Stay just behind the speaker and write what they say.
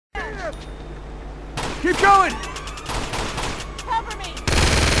Keep going! Cover me!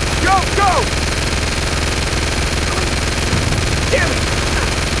 Go, go! Damn it!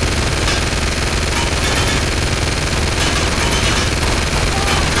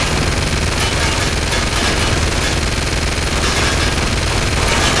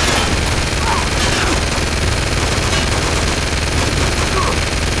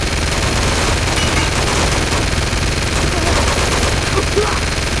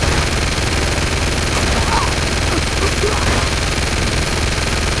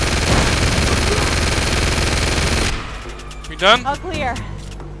 Done? All clear.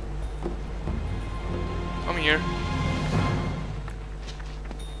 I'm here.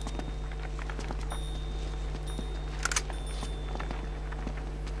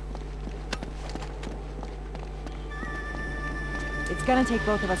 It's gonna take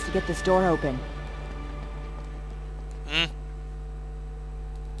both of us to get this door open. Hmm.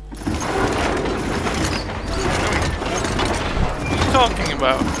 What are you talking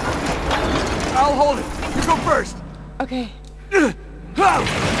about? I'll hold it. You go first. Okay.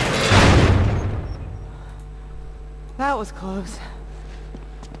 That was close.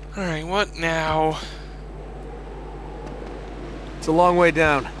 Alright, what now? It's a long way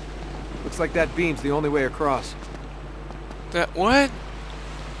down. Looks like that beam's the only way across. That what?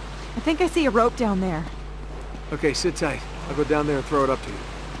 I think I see a rope down there. Okay, sit tight. I'll go down there and throw it up to you.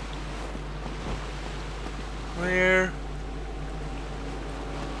 Where?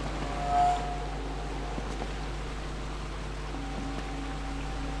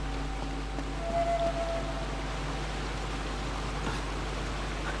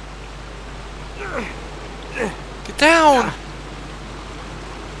 Get down!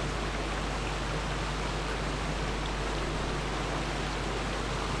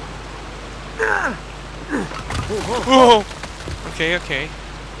 Whoa! Okay, okay.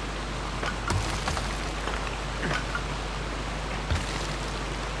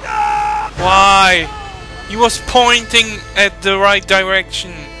 Why? He was pointing at the right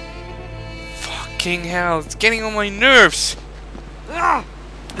direction. Fucking hell, it's getting on my nerves.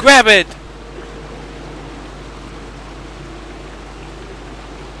 Grab it!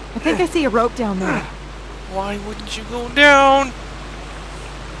 I think I see a rope down there. Why wouldn't you go down?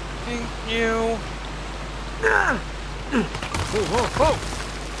 Thank you. Whoa, whoa, whoa!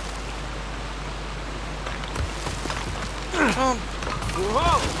 Come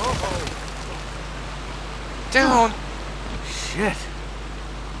Whoa, whoa, whoa! down. Shit!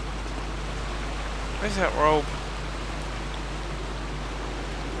 Where's that rope?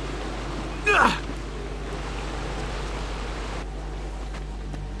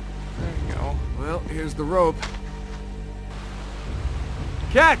 There you go. Well, here's the rope.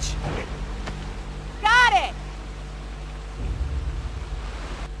 Catch! Got it!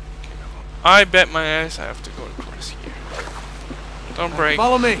 I bet my ass I have to go across here. Don't break.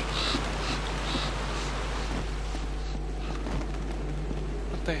 Follow me.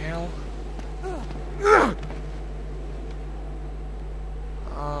 What the hell?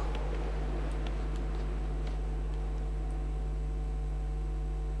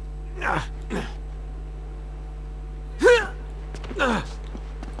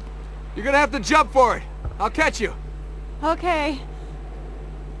 You're gonna have to jump for it. I'll catch you. Okay.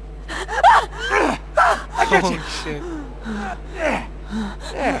 I got Holy you. shit.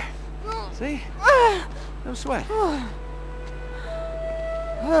 There. See? No sweat. Ew.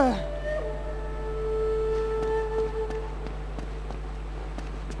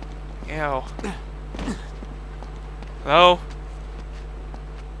 Hello?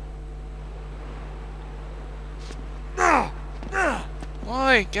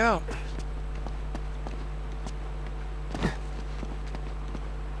 Why? Get up.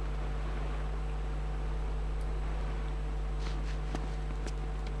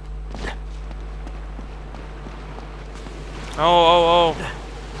 Oh.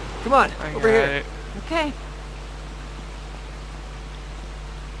 Come on, I over got here. it. Okay.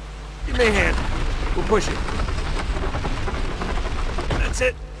 Give me a hand. We'll push it. That's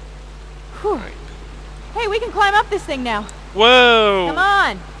it. Whew. Right. Hey, we can climb up this thing now. Whoa! Come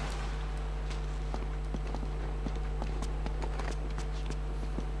on.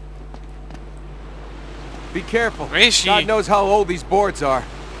 Be careful. Where is she? God knows how old these boards are.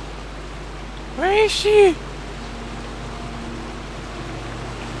 Where is she?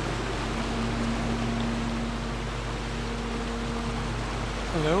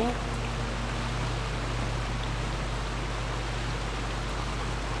 Hello?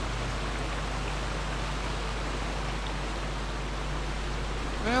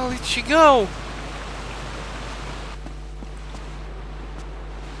 Where did she go?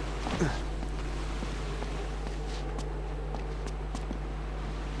 Okay.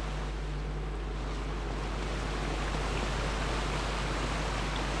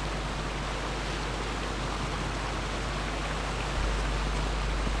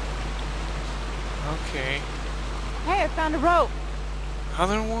 Hey, I found a rope.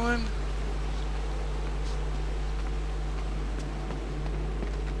 Other one?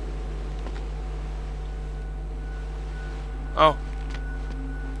 Oh.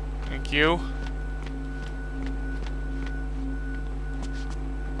 Thank you.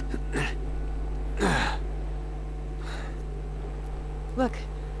 Look.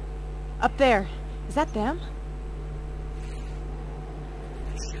 Up there. Is that them?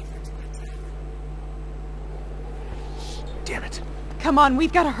 Damn it. Come on,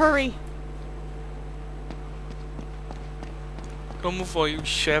 we've got to hurry. Coming for you,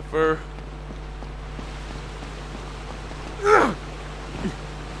 shepherd.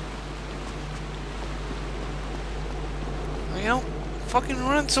 I don't fucking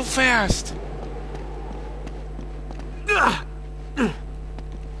run so fast.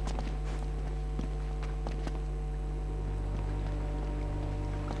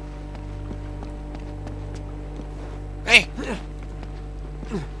 Hey!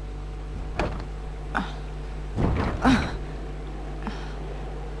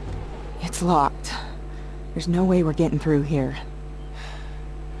 It's locked. There's no way we're getting through here.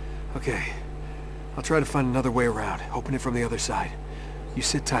 Okay. I'll try to find another way around. Open it from the other side. You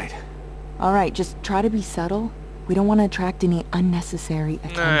sit tight. Alright, just try to be subtle. We don't want to attract any unnecessary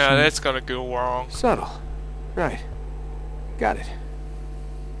attention. Nah, that's gonna go wrong. Subtle. Right. Got it.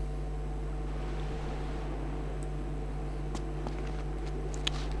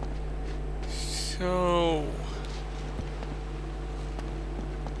 So...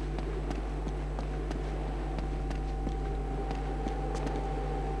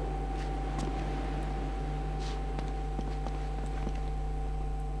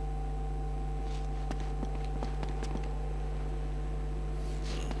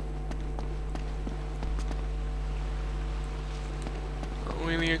 not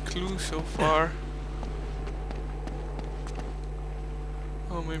really a clue so far.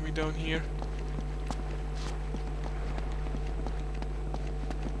 Oh, maybe down here.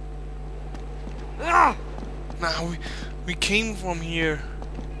 Nah, we came from here.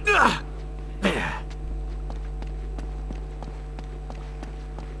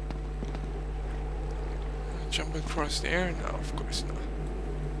 Jump across there? No, of course not.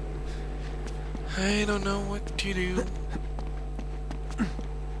 I don't know what to do.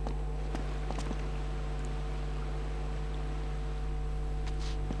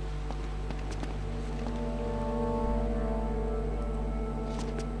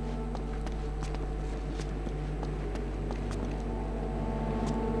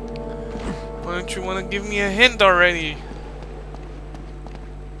 Why don't you want to give me a hint already?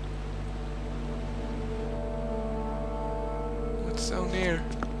 What's down there?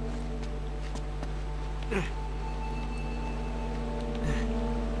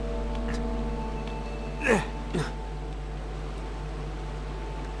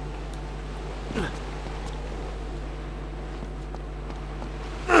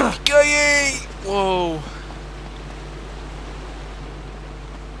 Yay! Whoa!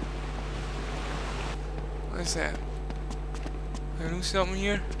 What is that? Did I do something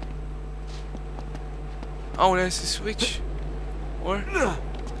here? Oh, there's the switch. Or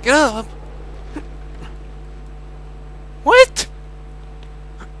get up! What?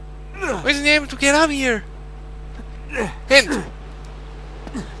 Wasn't able to get up here. Hint.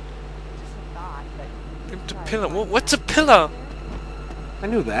 The pillar. What's a pillar? I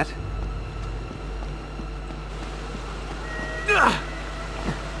knew that.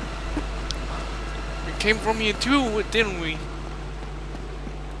 We came from here too, didn't we?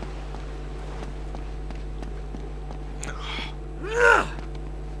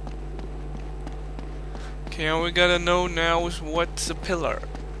 Okay, all we gotta know now is what's a pillar.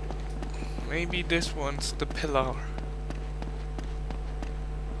 Maybe this one's the pillar.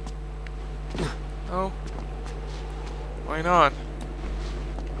 Oh. Why not?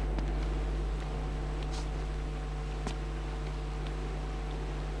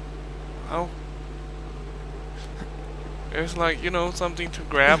 Oh. There's like, you know, something to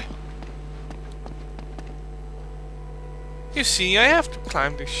grab. You see, I have to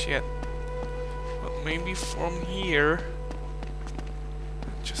climb this shit. But maybe from here...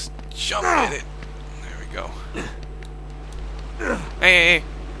 just jump at it. There we go. Hey, hey,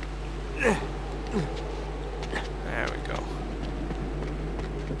 hey. There we go.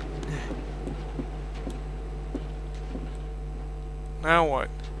 Now what?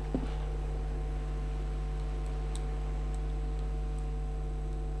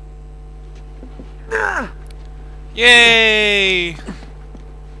 Yay!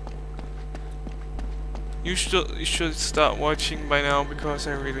 You should start watching by now because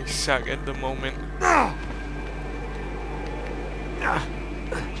I really suck at the moment.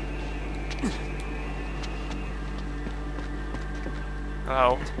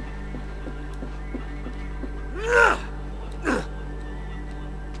 Hello.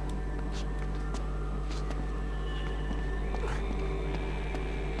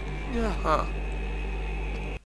 Huh.